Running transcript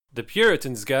The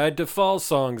Puritan's Guide to Fall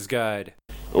Songs Guide.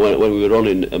 When we were on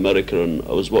in America and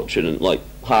I was watching, and like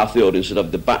half the audience would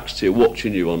have the backs to you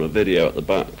watching you on a video at the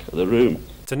back of the room.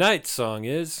 Tonight's song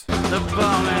is The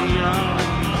Birmingham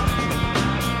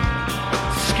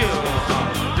School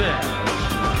of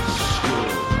Business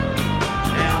School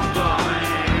in Birmingham.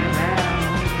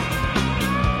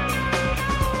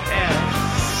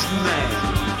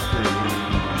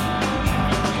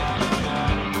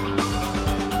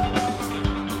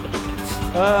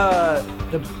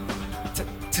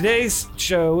 Today's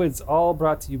show is all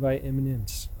brought to you by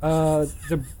M&M's.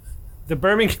 The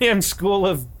Birmingham School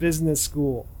of Business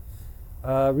School,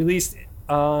 released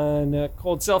on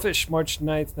Cold Selfish, March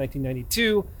 9th,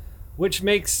 1992, which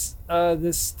makes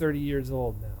this 30 years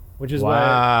old now. Which is why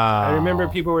I remember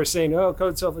people were saying, "Oh,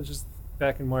 Cold Selfish is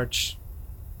back in March."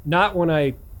 Not when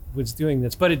I was doing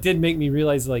this, but it did make me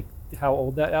realize like how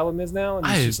old that album is now, and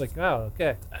it's just like, oh,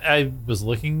 okay. I was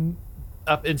looking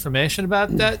up information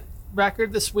about that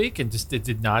record this week, and just it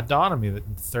did not dawn on me that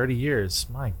in 30 years,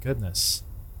 my goodness,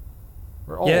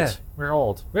 we're old. Yeah. We're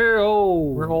old. We're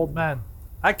old. We're old men.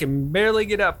 I can barely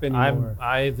get up anymore.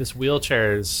 This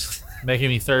wheelchair is making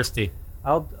me thirsty.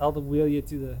 I'll wheel you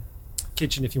to the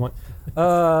kitchen if you want.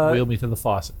 Wheel me to the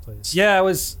faucet, please. Yeah, I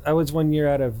was 1 year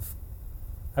out of.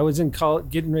 I was in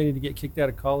college, getting ready to get kicked out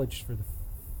of college for the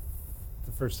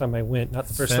first time I went. Not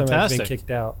the first time I've been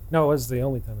kicked out. No, it was the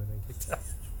only time I've been kicked out.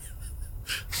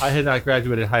 I had not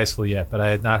graduated high school yet, but I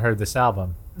had not heard this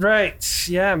album. Right.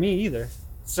 Yeah, me either.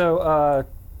 So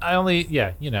I only,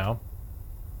 I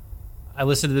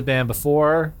listened to the band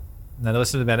before, and then I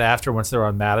listened to the band after once they were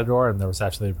on Matador, and there was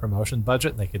actually a promotion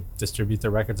budget, and they could distribute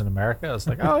their records in America. I was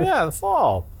like, oh yeah, the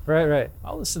fall. Right.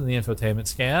 I'll listen to the infotainment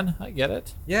scan. I get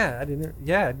it. Yeah, I hadn't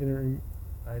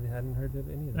heard of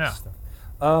any of that stuff.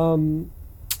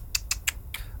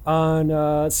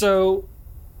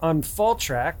 On Fall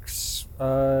Tracks,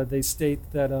 they state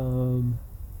that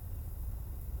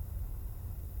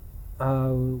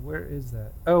where is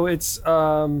that? Oh, it's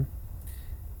the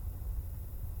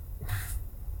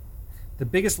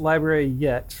biggest library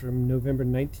yet from November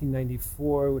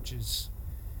 1994, which is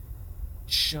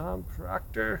Sean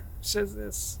Proctor says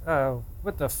this. Oh,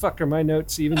 what the fuck are my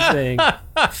notes even saying?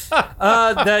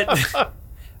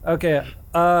 Okay,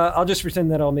 I'll just pretend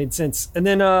that all made sense. And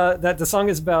then that the song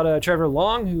is about Trevor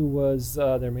Long, who was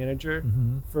their manager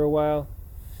for a while,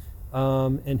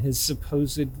 and his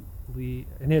supposed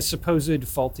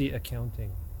faulty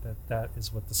accounting. That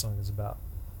is what the song is about.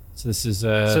 So this is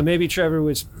so maybe Trevor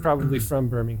was probably from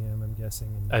Birmingham, I'm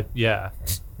guessing. Yeah.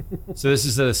 So this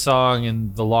is a song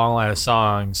in the long line of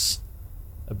songs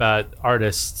about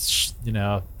artists,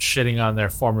 shitting on their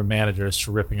former managers for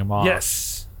ripping them off.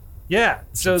 Yes. Yeah.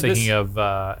 So I'm thinking of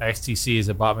XTC's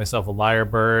I Bought Myself a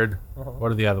Lyrebird.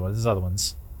 What are the other ones? There's other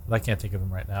ones. But I can't think of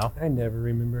them right now. I never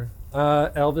remember.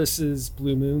 Elvis's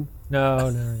Blue Moon.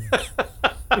 No.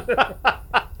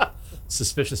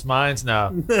 Suspicious Minds?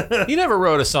 No. He never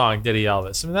wrote a song, did he,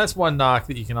 Elvis? I mean, that's one knock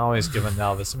that you can always give on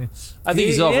Elvis. I mean, I think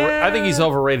he's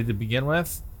overrated to begin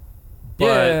with.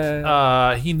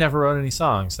 But he never wrote any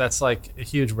songs. That's like a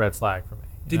huge red flag for me.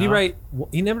 Did he write?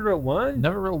 He never wrote one?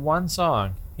 Never wrote one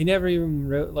song. He never even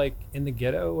wrote like In the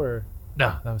Ghetto or.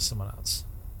 No, that was someone else.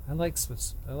 I like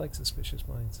Suspicious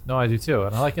Minds. No, I do too,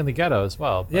 and I like In the Ghetto as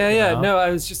well. But, No,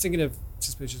 I was just thinking of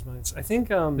Suspicious Minds. I think.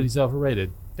 But he's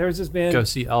overrated. There was this band. Go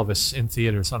see Elvis in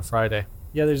theaters on Friday.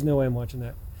 Yeah, there's no way I'm watching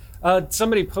that.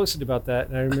 Somebody posted about that,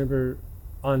 and I remember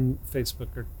on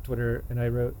Facebook or Twitter, and I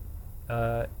wrote,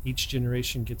 "Each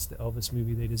generation gets the Elvis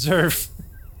movie they deserve."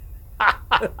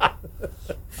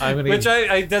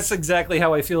 That's exactly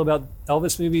how I feel about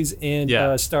Elvis movies and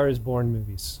Star is Born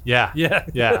movies. Yeah.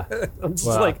 I'm just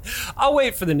like, I'll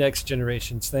wait for the next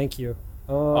generations. Thank you.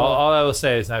 All I will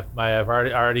say is I've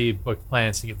already booked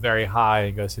plans to get very high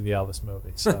and go see the Elvis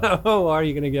movie. So. Oh, are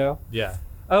you gonna go? Yeah.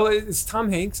 Oh, is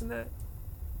Tom Hanks in that?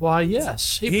 Why,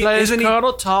 yes. He plays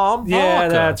Colonel Tom Parker. Yeah,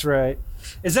 that's right.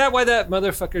 Is that why that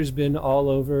motherfucker's been all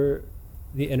over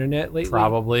the internet lately?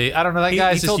 Probably. I don't know. That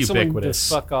guy's just ubiquitous. He told someone to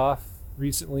fuck off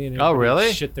recently, and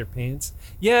really? Shit their pants.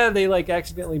 Yeah, they like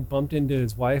accidentally bumped into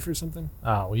his wife or something.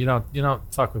 Oh, well, you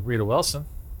don't fuck with Rita Wilson.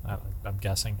 I'm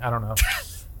guessing. I don't know.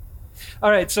 All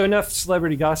right, so enough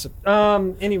celebrity gossip.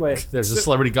 Anyway, there's a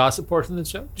celebrity gossip portion of the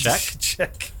show.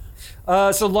 Check.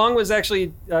 So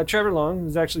Trevor Long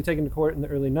was actually taken to court in the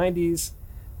early 90s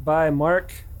by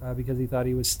Mark because he thought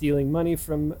he was stealing money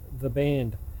from the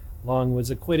band. Long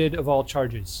was acquitted of all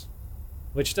charges,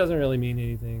 which doesn't really mean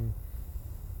anything.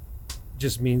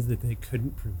 Just means that they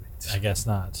couldn't prove it. I guess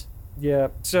not. Yeah.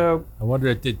 So I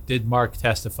wonder, did Mark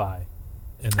testify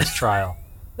in this trial?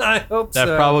 I hope That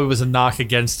so. probably was a knock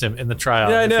against him in the trial.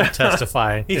 Yeah, I if know. he's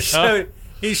testifying.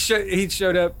 he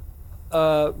showed up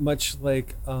much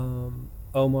like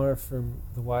Omar from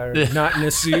The Wire, not in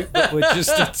a suit, but with just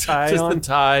a tie Just on. the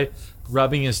tie,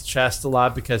 rubbing his chest a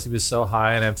lot because he was so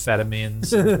high on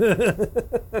amphetamines.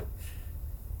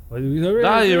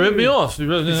 You ripped me off. You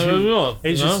ripped me off.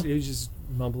 He's just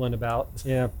mumbling about.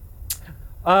 Yeah.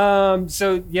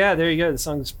 So yeah, there you go. The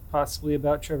song's possibly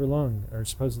about Trevor Long, or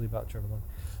supposedly about Trevor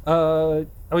Long.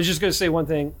 I was just gonna say one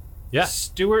thing. Yeah.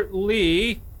 Stuart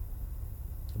Lee.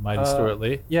 The mighty Stuart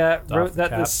Lee. Yeah, Doff wrote the that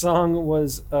cap. the song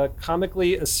was a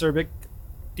comically acerbic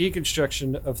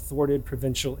deconstruction of thwarted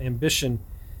provincial ambition,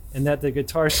 and that the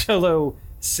guitar solo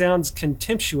sounds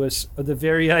contemptuous of the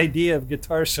very idea of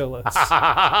guitar solos.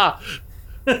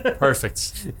 Perfect.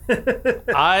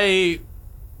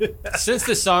 Since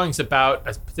the song's about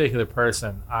a particular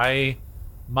person,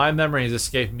 my memory has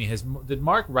escaped me. Did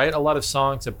Mark write a lot of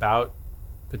songs about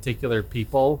particular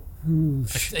people?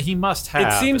 He must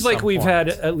have. It seems at like some we've point. had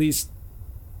at least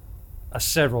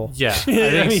several. Yeah, I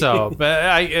think so.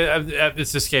 But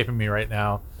it's escaping me right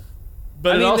now.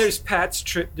 But I it mean, also- there's Pat's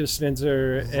Trip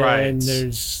Dispenser, and Right.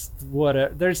 there's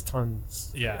whatever. There's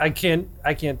tons. Yeah. I can't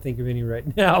think of any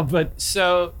right now, but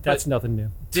so that's nothing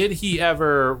new. Did he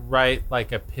ever write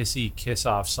like a pissy kiss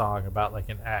off song about like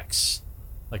an ex,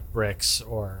 like Bricks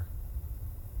or?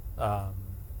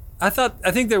 I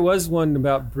think there was one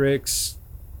about Bricks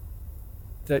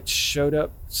that showed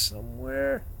up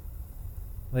somewhere,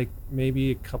 like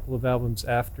maybe a couple of albums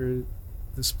after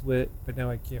the split, but now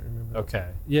I can't remember. Okay,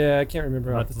 Yeah, I can't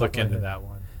remember. I'll off have the to top look of my into head. that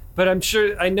one. But I'm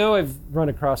sure I know I've run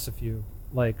across a few,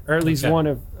 like, or at least Okay. one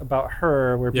about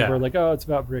her, where people Yeah. are like, "Oh, it's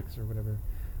about Bricks" or whatever,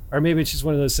 or maybe it's just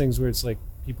one of those things where it's like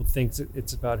people think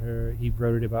it's about her. He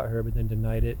wrote it about her, but then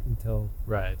denied it until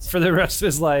Right. for the rest of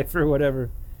his life or whatever.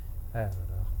 I don't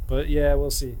know, but yeah,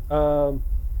 we'll see.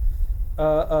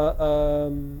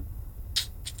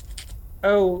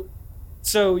 Oh,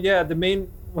 so yeah, the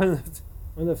main one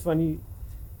of the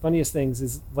funniest things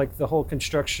is like the whole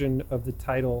construction of the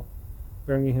title,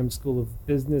 Birmingham School of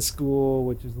Business School,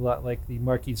 which is a lot like the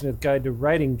Marquis Smith Guide to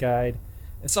Writing Guide.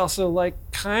 It's also like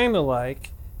kind of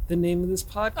like the name of this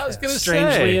podcast. I was gonna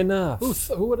strangely say, enough,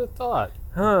 Who would have thought?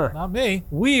 huh? Not me.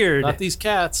 Weird. Not these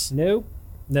cats. Nope.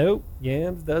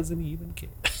 Yams doesn't even care.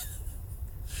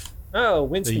 Oh,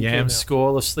 Winston The came Yam out.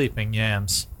 School of Sleeping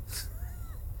Yams.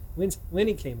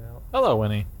 Winnie came out. Hello,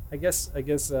 Winnie. I guess.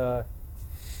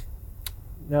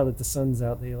 Now that the sun's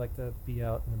out, they like to be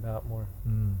out and about more.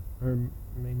 Mm. Or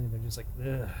mainly they're just like,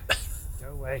 ugh,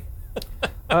 go away.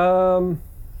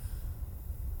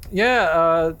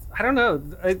 Yeah. I don't know.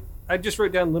 I just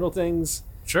wrote down little things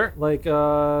Sure. like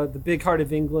the Big Heart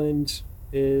of England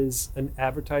is an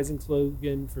advertising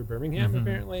slogan for Birmingham, Mhm.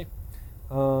 apparently.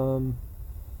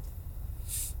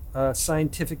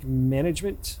 Scientific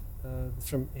management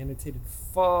from Annotated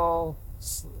Fall,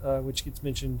 which gets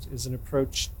mentioned, is an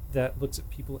approach that looks at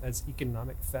people as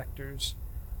economic factors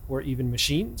or even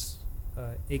machines.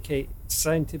 AKA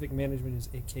scientific management is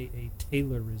AKA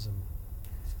Taylorism,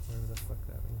 whatever the fuck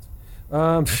that means.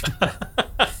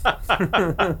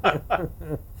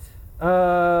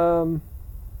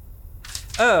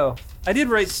 Oh, I did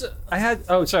write. I had.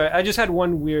 Oh, sorry. I just had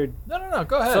one weird No.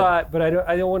 Go ahead. thought, but I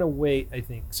don't want to wait. I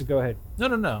think so. Go ahead.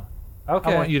 No.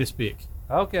 Okay. I want you to speak.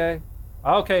 Okay.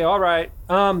 All right.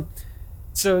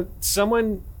 So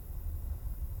someone,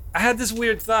 I had this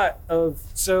weird thought of,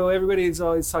 so everybody's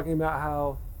always talking about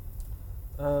how,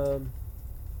 and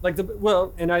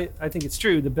I think it's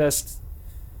true, the best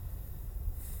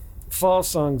fall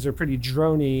songs are pretty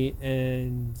drony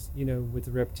and, with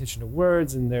the repetition of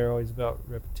words, and they're always about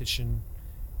repetition.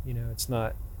 It's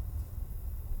not,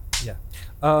 yeah.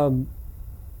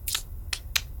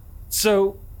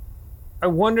 So I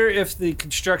wonder if the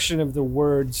construction of the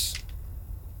words,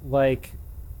 like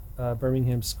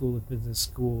Birmingham School of Business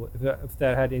School, if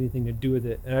that had anything to do with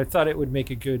it, and I thought it would make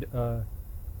a good,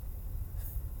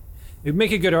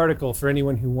 article for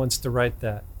anyone who wants to write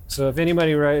that. So if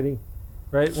anybody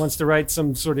wants to write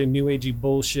some sort of new agey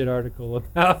bullshit article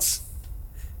about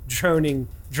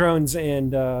drones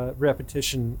and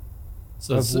repetition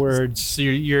of words. So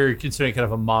you're considering kind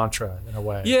of a mantra in a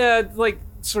way. Yeah, like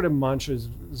sort of mantras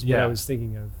is what Yeah. I was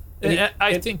thinking of.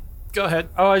 I think. Go ahead.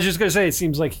 Oh, I was just gonna say, it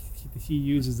seems like he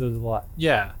uses those a lot,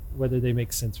 Yeah. whether they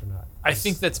make sense or not. I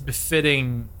think that's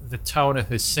befitting the tone of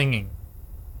his singing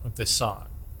with this song.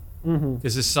 Mm-hmm.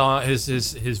 Because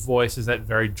his voice is that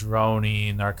very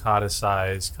drony,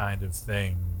 narcoticized kind of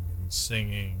thing. And he's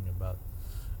singing about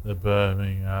the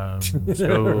Birmingham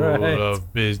School Right.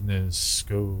 of Business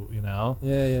School, you know?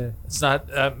 Yeah, yeah. It's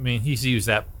not, I mean, he's used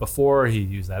that before, he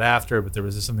used that after, but there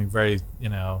was just something very, you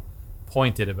know,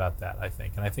 pointed about that, I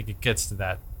think. And I think it gets to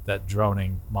that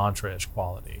droning mantra-ish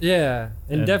quality. Yeah,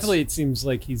 and And- definitely it seems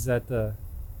like he's at the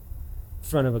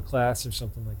front of a class or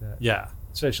something like that. Yeah.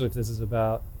 Especially if this is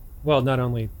about, well, not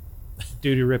only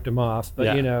dude who ripped him off, but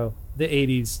Yeah. you know, the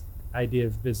 '80s idea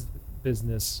of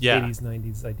business, Yeah. '80s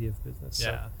 '90s idea of business.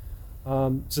 Yeah.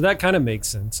 So that kind of makes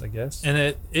sense, I guess. And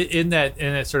it in that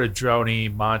sort of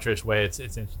drony mantra-ish way, it's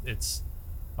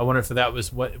I wonder if that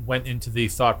was what went into the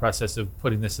thought process of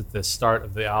putting this at the start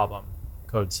of the album,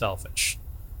 Code Selfish,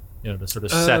 you know, to sort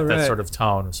of set that right. sort of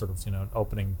tone, of sort of, you know,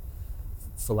 opening,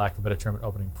 for lack of a better term, an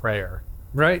opening prayer.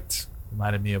 Right.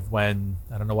 Reminded me of when,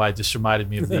 I don't know why, it just reminded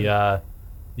me of the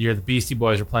year the Beastie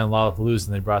Boys were playing Lollapalooza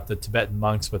and they brought the Tibetan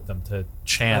monks with them to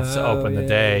chant to open the yeah,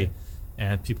 day. yeah.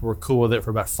 And people were cool with it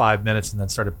for about 5 minutes and then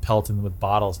started pelting them with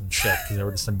bottles and shit because they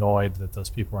were just annoyed that those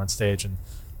people were on stage. And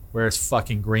where's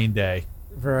fucking Green Day?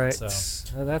 Right. So.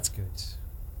 Oh, that's good.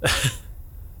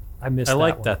 I missed. I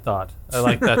like one. that thought. I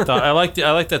like that thought. I like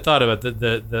that thought about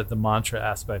the mantra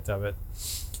aspect of it.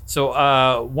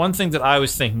 So one thing that I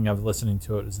was thinking of listening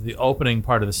to it is the opening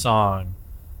part of the song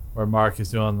where Mark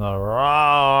is doing the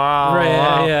rah,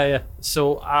 Right. Yeah.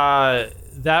 So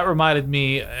that reminded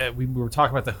me. We were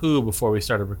talking about the Who before we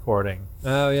started recording,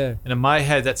 Oh yeah. and in my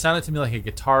head that sounded to me like a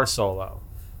guitar solo,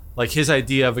 like his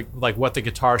idea of like what the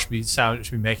guitar should be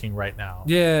making right now.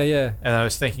 Yeah. Yeah. And I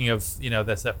was thinking of, you know,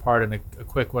 that's that part in a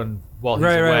quick one while he's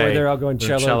Right, away. where they're all going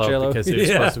doing cello. because he was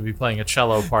Yeah. supposed to be playing a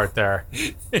cello part there,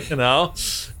 you know.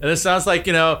 And it sounds like,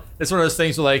 you know, it's one of those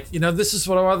things where like, you know, this is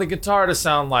what I want the guitar to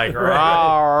sound like. Right.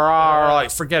 Rah, rah, like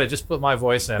forget it, just put my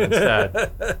voice in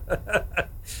instead.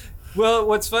 Well,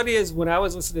 what's funny is when I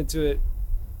was listening to it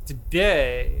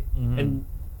today, Mhm. and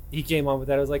he came on with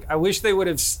that, I was like, I wish they would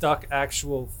have stuck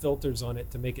actual filters on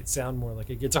it to make it sound more like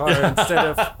a guitar instead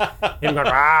of him going.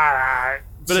 Rah.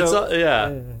 But it's So,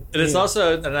 and it's yeah.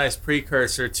 also a nice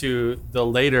precursor to the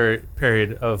later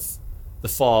period of the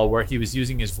Fall where he was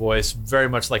using his voice very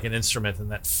much like an instrument in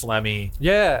that phlegmy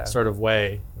Yeah. sort of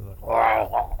way.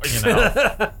 You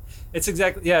know. It's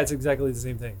exactly the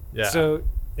same thing. Yeah. So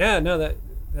yeah, no,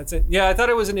 that's it. Yeah, I thought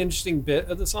it was an interesting bit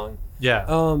of the song. Yeah.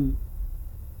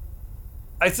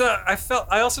 I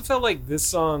also felt like this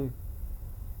song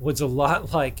was a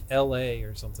lot like L.A.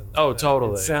 or something. Like Oh, that.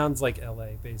 totally. It sounds like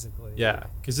L.A. basically. Yeah,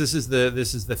 because this is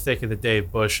the thick of the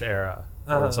Dave Bush era,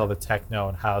 where it's all the techno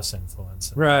and house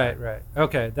influence. Right.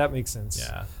 Okay, that makes sense.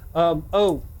 Yeah.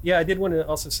 Oh, yeah, I did want to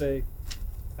also say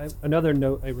another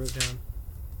note I wrote down.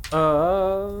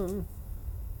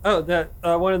 That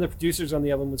one of the producers on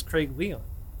the album was Craig Leon.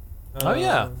 Oh,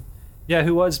 yeah. Yeah,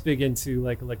 who was big into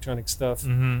like electronic stuff.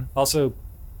 Mm-hmm. Also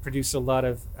produced a lot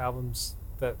of albums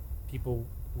that people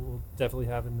will definitely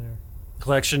have in their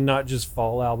collection, not just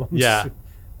fall albums. Yeah.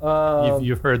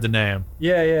 You've heard the name.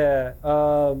 Yeah.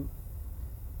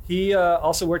 He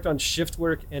also worked on Shift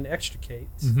Work and Extricate.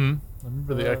 Mm-hmm. I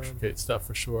remember the Um, Extricate stuff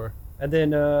for sure. And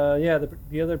then,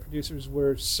 the other producers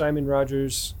were Simon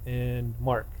Rogers and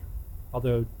Mark.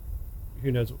 Although,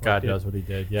 who knows what Mark God did. knows what he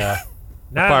did. Yeah.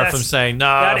 Nah, Apart that's- from saying no.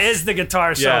 that is the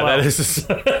guitar solo. Yeah, that is.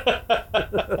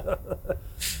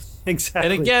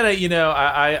 Exactly. And again, you know,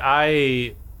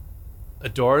 I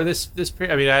adore this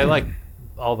period. I mean, I like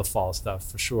all the Fall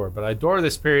stuff for sure, but I adore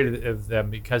this period of them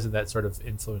because of that sort of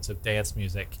influence of dance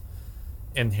music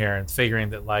in here, and figuring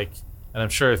that, like, and I'm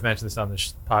sure I've mentioned this on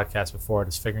this podcast before,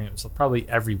 just figuring it was probably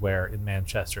everywhere in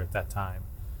Manchester at that time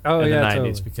oh, in yeah, the 90s,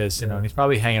 totally. because, you know, Yeah. and he's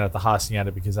probably hanging out at the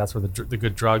Hacienda because that's where the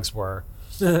good drugs were.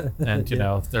 And, you Yeah.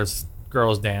 know, there's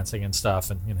girls dancing and stuff,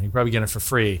 and, you know, he'd probably get it for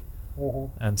free.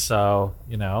 And so,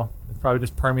 you know, it probably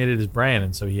just permeated his brain,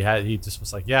 and so he just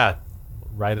was like, yeah,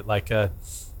 write it like an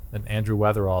Andrew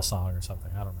Weatherall song or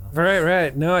something. I don't know.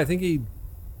 Right. No, I think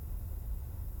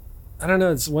I don't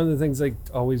know. It's one of the things I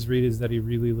always read is that he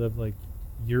really loved like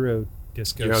Euro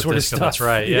disco Euro sort disco, of stuff. that's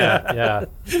right. Yeah.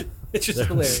 It's just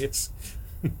hilarious.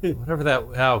 Whatever that.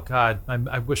 Oh God,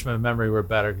 I wish my memory were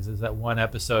better, because there's that one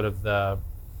episode of that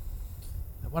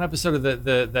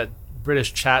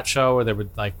British chat show where they would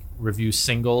like review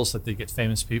singles, that they get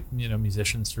famous people, you know,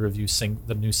 musicians to review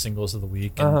the new singles of the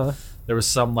week. And there was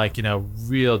some, like, you know,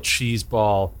 real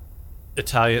cheeseball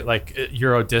Italian, like,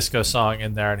 Euro disco song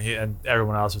in there, and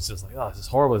everyone else was just like, oh, this is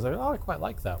horrible. It's like, oh, I quite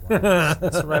like that one.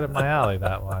 That's right up my alley,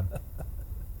 that one.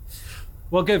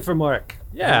 Well, good for Mark.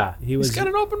 Yeah, he's got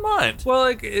an open mind. Well,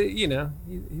 like, you know,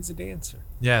 he's a dancer.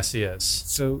 Yes, he is.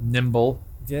 So Nimble,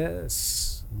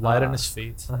 yes, light on his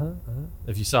feet.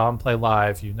 If you saw him play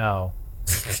live, you know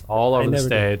all over the never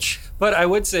did. stage. But I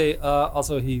would say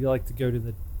also he liked to go to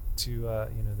the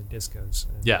discos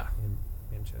in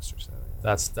Manchester. So yeah.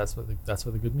 That's where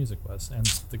the good music was, and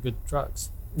the good drugs.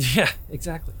 Yeah,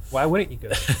 exactly. Why wouldn't you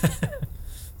go?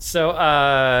 So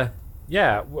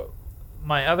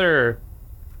my other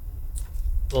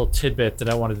little tidbit that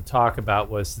I wanted to talk about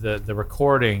was the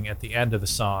recording at the end of the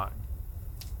song,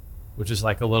 which is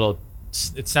like a little.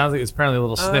 It sounds like it's apparently a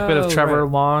little snippet of Trevor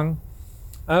right. Long,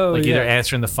 like either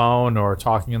answering the phone or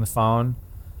talking on the phone,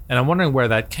 and I'm wondering where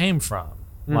that came from.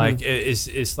 Mhm. Like,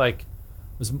 is like.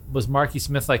 Was Marky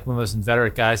Smith like one of those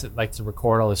inveterate guys that like to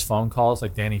record all his phone calls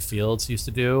like Danny Fields used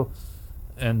to do?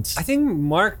 And I think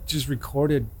Mark just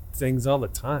recorded things all the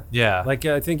time. yeah, Like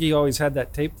I think he always had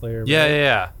that tape player. yeah, right?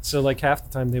 yeah. So like half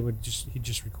the time he'd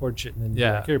just record shit and then be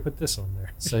Yeah. like, here, put this on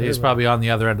there. So he was probably on the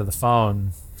other end of the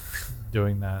phone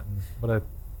doing that. And what a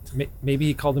Maybe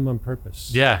he called him on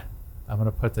purpose. yeah, I'm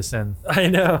gonna put this in I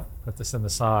know. the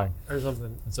song. Or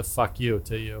something. It's a fuck you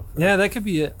to you. Yeah, that could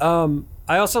be it.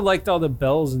 I also liked all the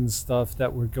bells and stuff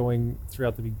that were going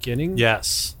throughout the beginning.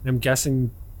 Yes. I'm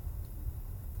guessing,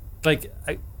 like,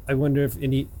 I wonder if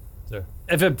Sure.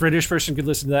 if a British person could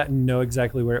listen to that and know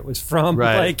exactly where it was from.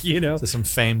 Right. Like, To some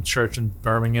famed church in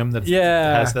Birmingham that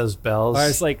Yeah. has those bells. Or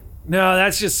it's like, no,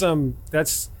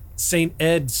 that's St.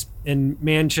 Ed's in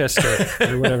Manchester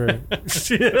or whatever.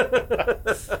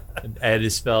 And Ed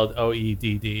is spelled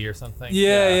OEDD or something.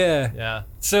 Yeah. Yeah.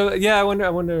 So yeah, I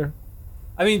wonder.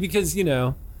 I mean, because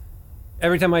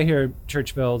every time I hear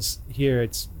church bells here,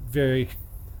 it's very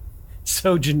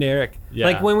so generic. Yeah.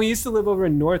 Like when we used to live over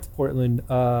in North Portland,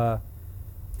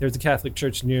 there's a Catholic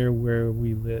church near where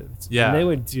we lived. Yeah. And they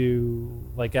would do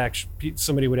like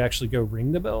somebody would actually go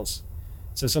ring the bells.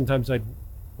 So sometimes I'd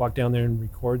walk down there and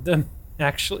record them.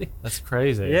 Actually. That's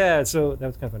crazy. Yeah. So that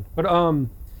was kind of fun.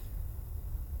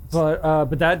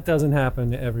 But that doesn't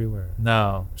happen everywhere.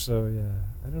 No. So yeah,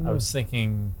 I don't know. I was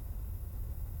thinking,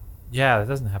 yeah, that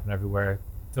doesn't happen everywhere.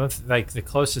 The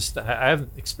closest I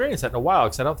haven't experienced that in a while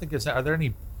because I don't think are there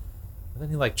any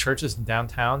like churches in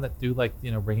downtown that do like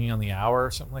ringing on the hour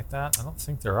or something like that? I don't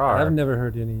think there are. I've never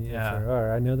heard any. Yeah. If there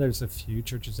are, I know there's a few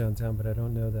churches downtown, but I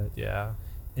don't know that Yeah,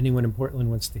 anyone in Portland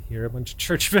wants to hear a bunch of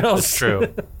church bells. that's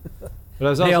true. But I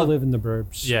was They all also live in the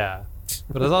burbs. yeah,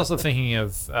 but I was also thinking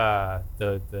of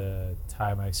the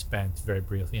time I spent very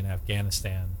briefly in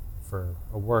Afghanistan for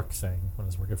a work thing when I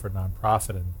was working for a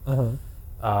nonprofit and.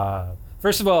 Uh-huh.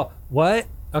 First of all, what?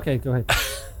 Okay, go ahead.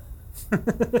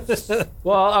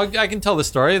 Well, I can tell the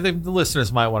story. The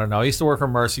listeners might want to know. I used to work for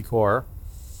Mercy Corps.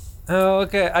 Oh,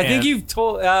 okay. I think And- you've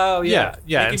told. Oh, yeah.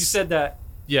 Yeah, I think you it's- said that.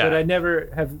 Yeah. But I never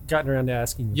have gotten around to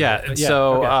asking you. Yeah, about it. and But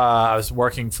so okay. I was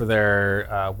working for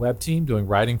their web team, doing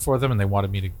writing for them, and they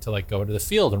wanted me to like go into the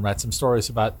field and write some stories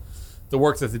about the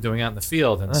work that they're doing out in the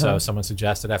field. And so Uh-huh. someone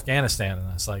suggested Afghanistan, and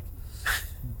I was like,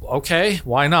 okay,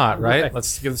 why not, right? Right.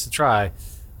 Let's give this a try.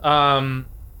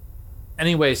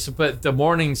 Anyway, so but the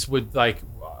mornings would like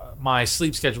my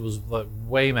sleep schedule was like,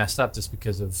 way messed up just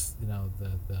because of it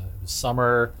was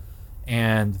summer,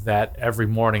 and that every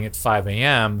morning at 5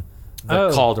 a.m. the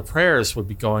Oh. call to prayers would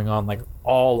be going on like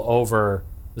all over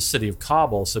the city of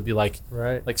Kabul. So it'd be like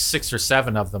Right. 6 or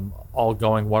 7 of them all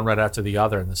going one right after the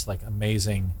other in this like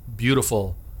amazing,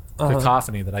 beautiful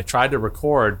cacophony that I tried to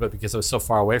record, but because I was so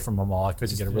far away from them all, I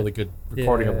couldn't get a really good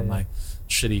recording of it on my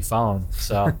shitty phone.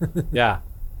 So yeah,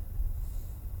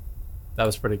 that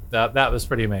was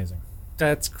pretty amazing.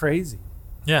 That's crazy.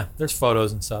 Yeah, there's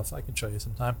photos and stuff I can show you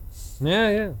sometime.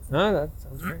 Yeah. Oh, that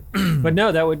sounds great. But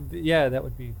no, that would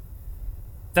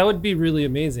be really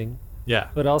amazing. Yeah.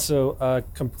 But also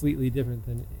completely different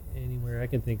than anywhere I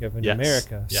can think of in Yes.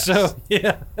 America. Yes. So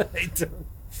yeah, I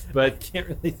But can't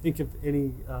really think of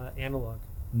any analog.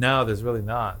 no, there's really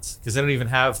not, because they don't even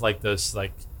have like those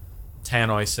like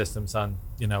tannoy systems on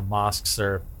mosques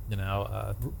or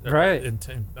Right. in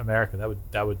America.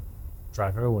 That would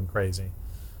drive everyone crazy,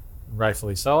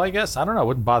 rightfully so. I guess I don't know. It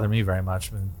wouldn't bother me very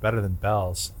much. I mean, better than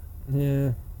bells.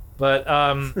 Yeah. But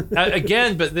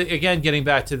again, getting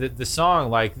back to the song,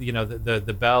 like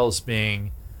the bells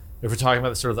being, if we're talking about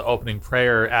the sort of the opening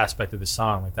prayer aspect of the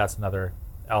song, like that's another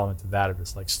element to that, of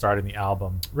just like starting the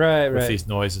album Right. with Right. these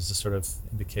noises to sort of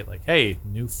indicate like, hey,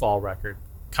 new fall record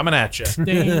coming at you,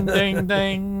 ding ding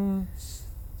ding.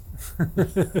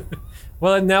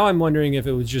 Well, and now I'm wondering if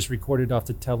it was just recorded off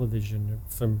the television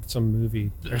from some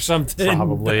movie or something.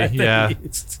 Probably, that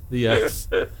they yeah.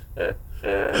 used.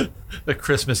 The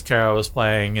Christmas Carol was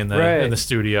playing in the Right.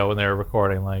 studio when they were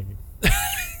recording, like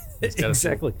he's got a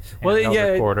Exactly. handheld Well, yeah.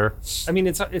 recorder. I mean,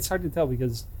 it's hard to tell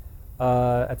because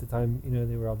At the time,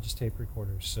 they were all just tape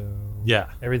recorders, so Yeah.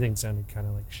 everything sounded kind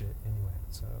of like shit anyway.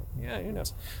 So yeah, who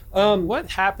knows?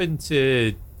 What happened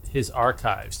to his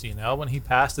archives? Do you know when he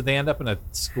passed? Did they end up in a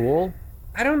school?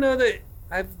 I don't know that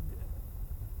I've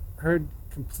heard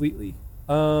completely.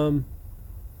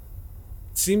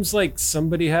 Seems like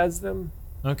somebody has them,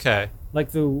 Okay,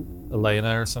 like the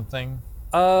Elena or something.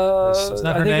 Is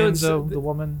that I her think it name? was The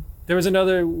woman. There was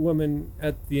another woman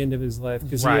at the end of his life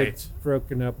because he had Right.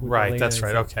 broken up with Right, Elena, that's I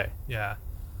right. think. Okay, yeah.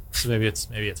 So maybe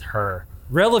it's her.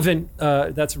 Relevant.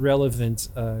 That's relevant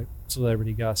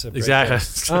celebrity gossip.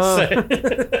 Exactly.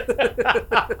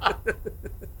 Right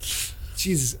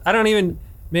Jesus, I don't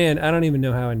even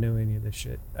know how I know any of this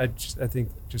shit. I think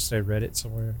I read it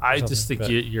somewhere. or I just something,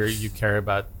 think you care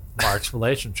about Mark's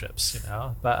relationships,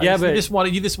 But Yeah, you but- just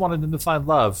wanted him to find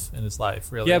love in his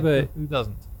life, really. Yeah, but- who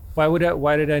doesn't?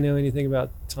 Why did I know anything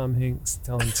about Tom Hanks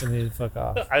telling somebody to fuck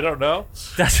off? I don't know.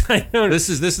 That's I don't. This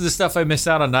is the stuff I miss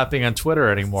out on not being on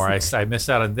Twitter anymore. I missed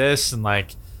out on this, and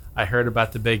like I heard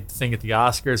about the big thing at the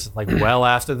Oscars like well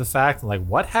after the fact. I'm like,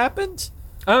 what happened?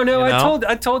 Oh no, You know?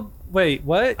 I told. Wait,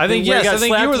 what? I think When he yes. got I think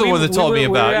you slapped, were the one that told me we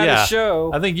about. were at Yeah, a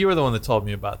show. I think you were the one that told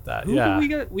me about that. Who Yeah,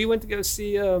 did we went to go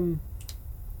see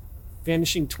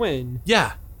Vanishing Twin.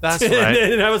 yeah, that's right.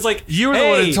 And I was like, You were the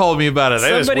one "Hey, that told me about it.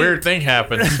 Hey, this somebody- weird thing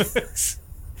happened.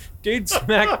 dude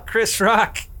smacked Chris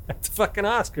Rock at the fucking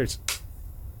Oscars."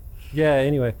 Yeah.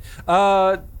 Anyway,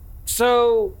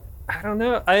 so I don't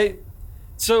know.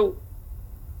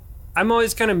 I'm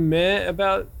always kind of meh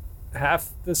about half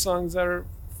the songs that are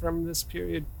from this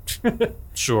period.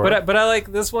 Sure, But I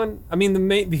like this one. I mean,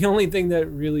 the only thing that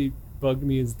really bugged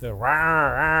me is the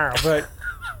rah, rah, but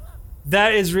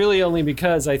that is really only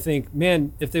because I think,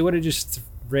 man, if they would have just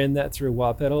ran that through a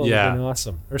wah pedal, it would Yeah. have been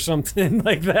awesome or something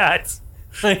like that.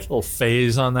 Like, little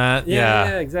phase on that.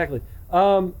 yeah, exactly.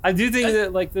 I do think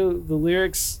that like the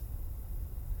lyrics,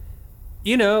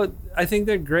 I think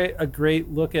they're great. A great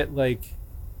look at like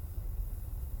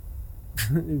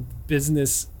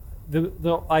business,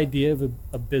 the idea of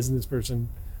a business person.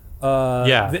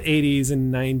 Yeah. The 80s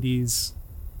and 90s,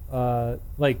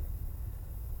 like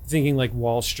thinking like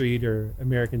Wall Street or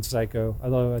American Psycho.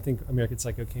 Although I think American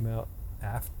Psycho came out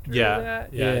after Yeah,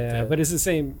 that. yeah, it did. But it's the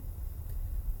same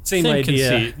Same idea.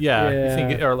 conceit. Yeah, Yeah. You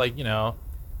think, or like like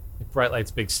Bright Lights,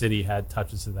 Big City had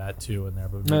touches of that too in there,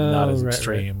 but maybe Oh, not as right,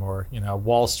 extreme. Or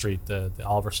Wall Street, the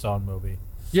Oliver Stone movie.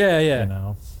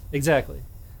 Yeah. Exactly.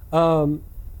 So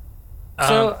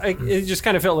it just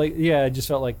kind of felt like, it just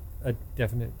felt like a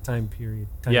definite time period,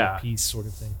 piece sort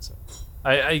of thing. So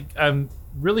I'm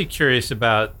really curious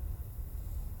about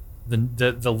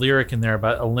the lyric in there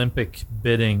about Olympic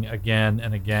bidding again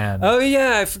and again. oh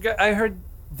yeah, I forgot. I heard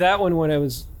that one when I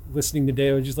was listening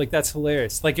today. I was just like, that's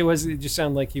hilarious. Like it just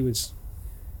sounded like he was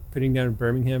putting down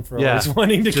Birmingham for always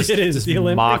wanting to just, get just the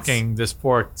Olympics. mocking this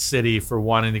poor city for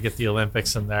wanting to get the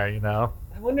Olympics in there.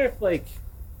 I wonder if like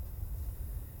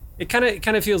it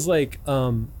kind of feels like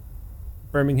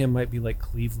Birmingham might be like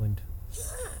Cleveland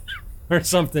or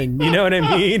something. You know what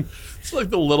I mean? It's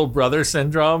like the little brother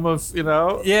syndrome of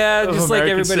Yeah, of just like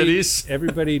American everybody cities.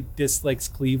 everybody dislikes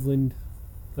Cleveland.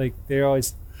 Like they're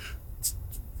always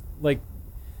like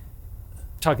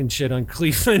talking shit on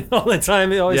Cleveland all the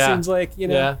time. It always Yeah. seems like,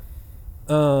 Yeah.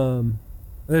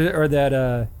 or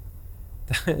that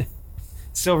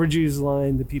Silver Jews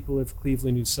line, the people of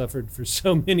Cleveland who suffered for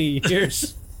so many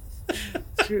years.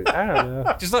 I don't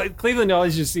know. Just like Cleveland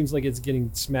always just seems like it's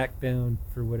getting smacked down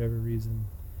for whatever reason.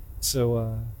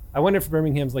 So I wonder if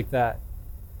Birmingham's like that.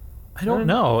 I don't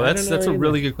know. I don't That's know a either.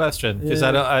 really good question because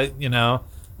Yeah.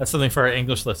 that's something for our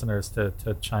English listeners to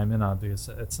chime in on because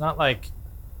it's not like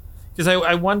because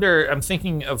I wonder. I'm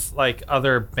thinking of like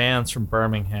other bands from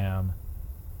Birmingham,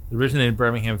 that originated in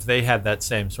Birmingham, if they had that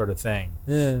same sort of thing,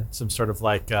 Yeah. some sort of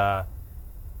like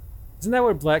Isn't that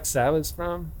where Black Sabbath's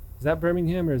from? Is that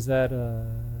Birmingham or is that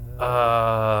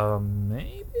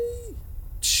maybe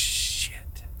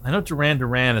shit? I know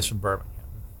Duran is from Birmingham.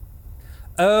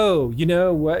 Oh, you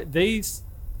know what?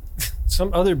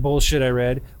 Some other bullshit I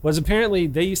read was apparently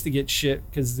they used to get shit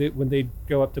because when they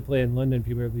go up to play in London,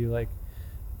 people would be like,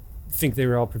 think they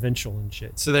were all provincial and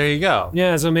shit. So there you go.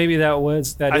 Yeah, so maybe that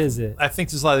is it. I think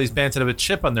there's a lot of these bands that have a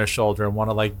chip on their shoulder and want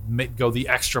to like go the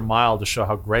extra mile to show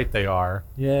how great they are.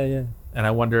 Yeah. And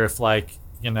I wonder if like,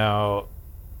 I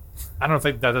don't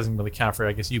think that doesn't really count for,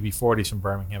 I guess, UB40's from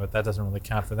Birmingham, but that doesn't really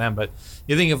count for them. But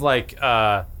you think of like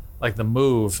The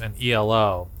Move and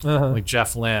ELO, like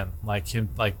Jeff Lynne, like him,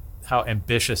 like how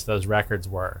ambitious those records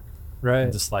were. Right.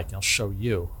 And just like, I'll show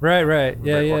you. Right.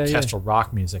 Yeah. Orchestral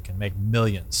rock music and make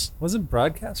millions. Wasn't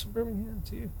Broadcast from Birmingham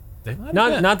too? They might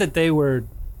have been. Not that they were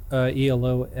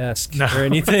ELO-esque or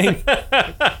anything.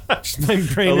 Just my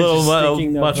brain A is little just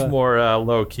thinking much of, more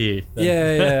low key.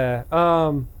 Yeah.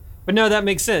 But no, that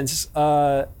makes sense.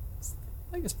 I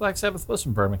guess Black Sabbath was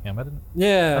from Birmingham. I don't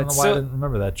know why I didn't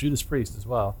remember that. Judas Priest as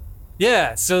well.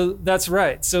 Yeah, so that's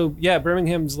right. So yeah,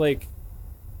 Birmingham's like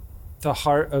the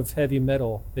heart of heavy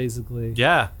metal, basically.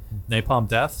 Yeah, Napalm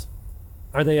Death.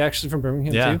 Are they actually from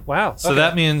Birmingham Yeah. too? Wow. So okay.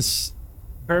 that means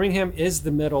Birmingham is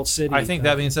the metal city. I think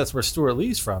that means that's where Stuart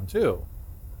Lee's from too.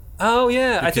 Oh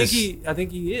yeah, Because- I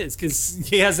think he is because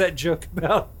he has that joke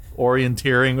about.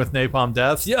 Orienteering with Napalm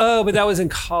Death. Yeah, oh, but that was in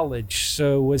college.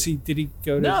 So was he? Did he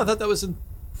go to? No, I thought that was in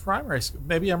primary school.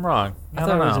 Maybe I'm wrong. I I don't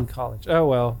thought it was know. in college. Oh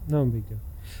well, no big deal.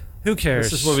 Who cares?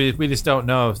 This is what we just don't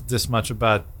know this much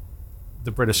about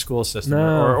the British school system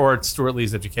No. or Stuart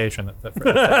Lee's education at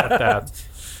that.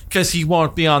 Because he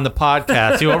won't be on the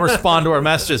podcast. He won't respond to our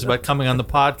messages about coming on the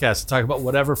podcast to talk about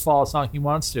whatever fall song he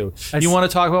wants to. You want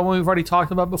to talk about what we've already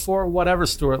talked about before? Whatever,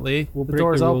 Stuart Lee. We'll The break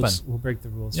door's the open. rules. We'll break the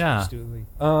rules. Yeah. For Stuart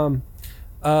Lee.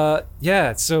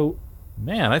 Yeah.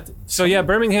 Man, So yeah,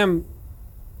 Birmingham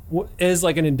is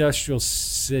like an industrial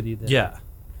city. Then. yeah.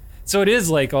 So it is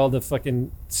like all the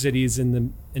fucking cities in the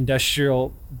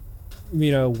industrial,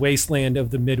 wasteland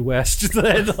of the Midwest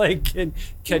that like can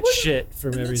catch shit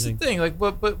from And everything. That's the thing. Like,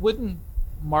 but wouldn't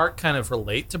Mark kind of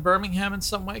relate to Birmingham in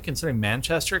some way, considering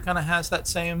Manchester kind of has that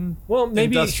same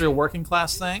Maybe industrial working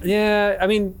class thing? Yeah, I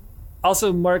mean,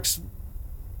 also Mark's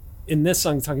in this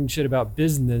song talking shit about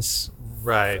business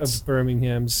Right. of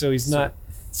Birmingham, so he's not.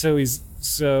 So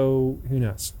who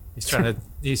knows?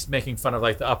 He's making fun of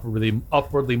like the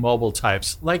upwardly mobile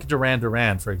types, like Duran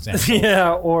Duran, for example.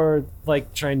 Yeah, or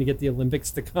like trying to get the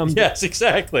Olympics to come. Yes,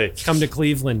 exactly. Come to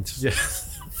Cleveland. Yeah.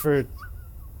 For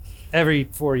every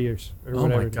 4 years or Oh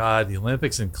whatever. my God, the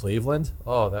Olympics in Cleveland?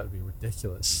 Oh, that would be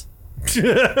ridiculous. Do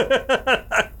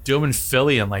them in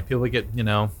Philly and like people get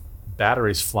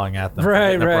batteries flung at them. for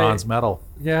Right, getting a right. bronze medal.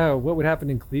 Yeah, what would happen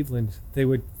in Cleveland? They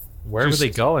would. Where would they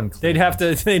go in Cleveland?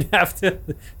 They'd have to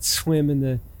swim in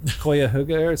the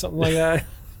Cuyahoga or something like that.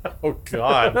 Oh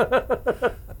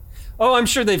God. Oh, I'm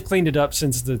sure they've cleaned it up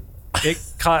since it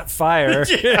caught fire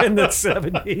in the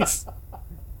 70s.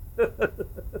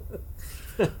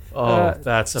 Oh,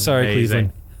 that's amazing. Sorry,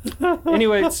 Cleveland.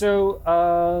 Anyway,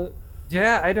 so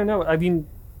yeah, I don't know. I mean,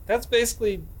 that's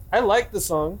basically. I like the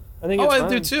song. I think. It's I fine.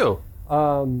 do too.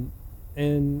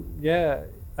 And yeah,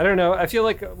 I don't know. I feel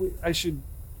like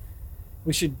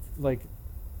we should like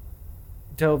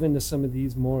delve into some of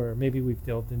these more. Maybe we've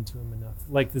delved into them enough,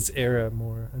 like this era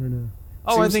more. I don't know.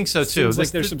 I think so too. Seems like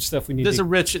there's some stuff we need. This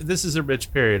is a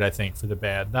rich period, I think, for the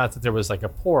band. Not that there was like a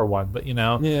poor one, but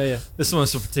Yeah. this one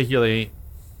was particularly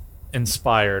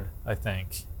inspired, I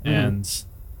think. And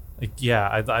like, yeah,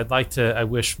 I'd like to. I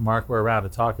wish Mark were around to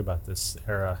talk about this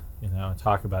era.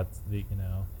 Talk about the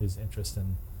his interest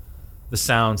in the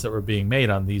sounds that were being made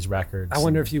on these records. I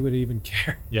wonder if he would even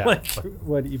care. Yeah.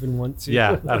 would even want to.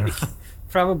 Yeah, I don't know.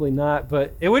 Probably not,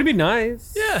 but it would be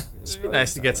nice. Yeah, it'd be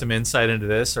nice to get some insight into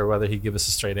this, or whether he'd give us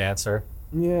a straight answer.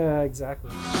 Yeah,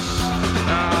 exactly.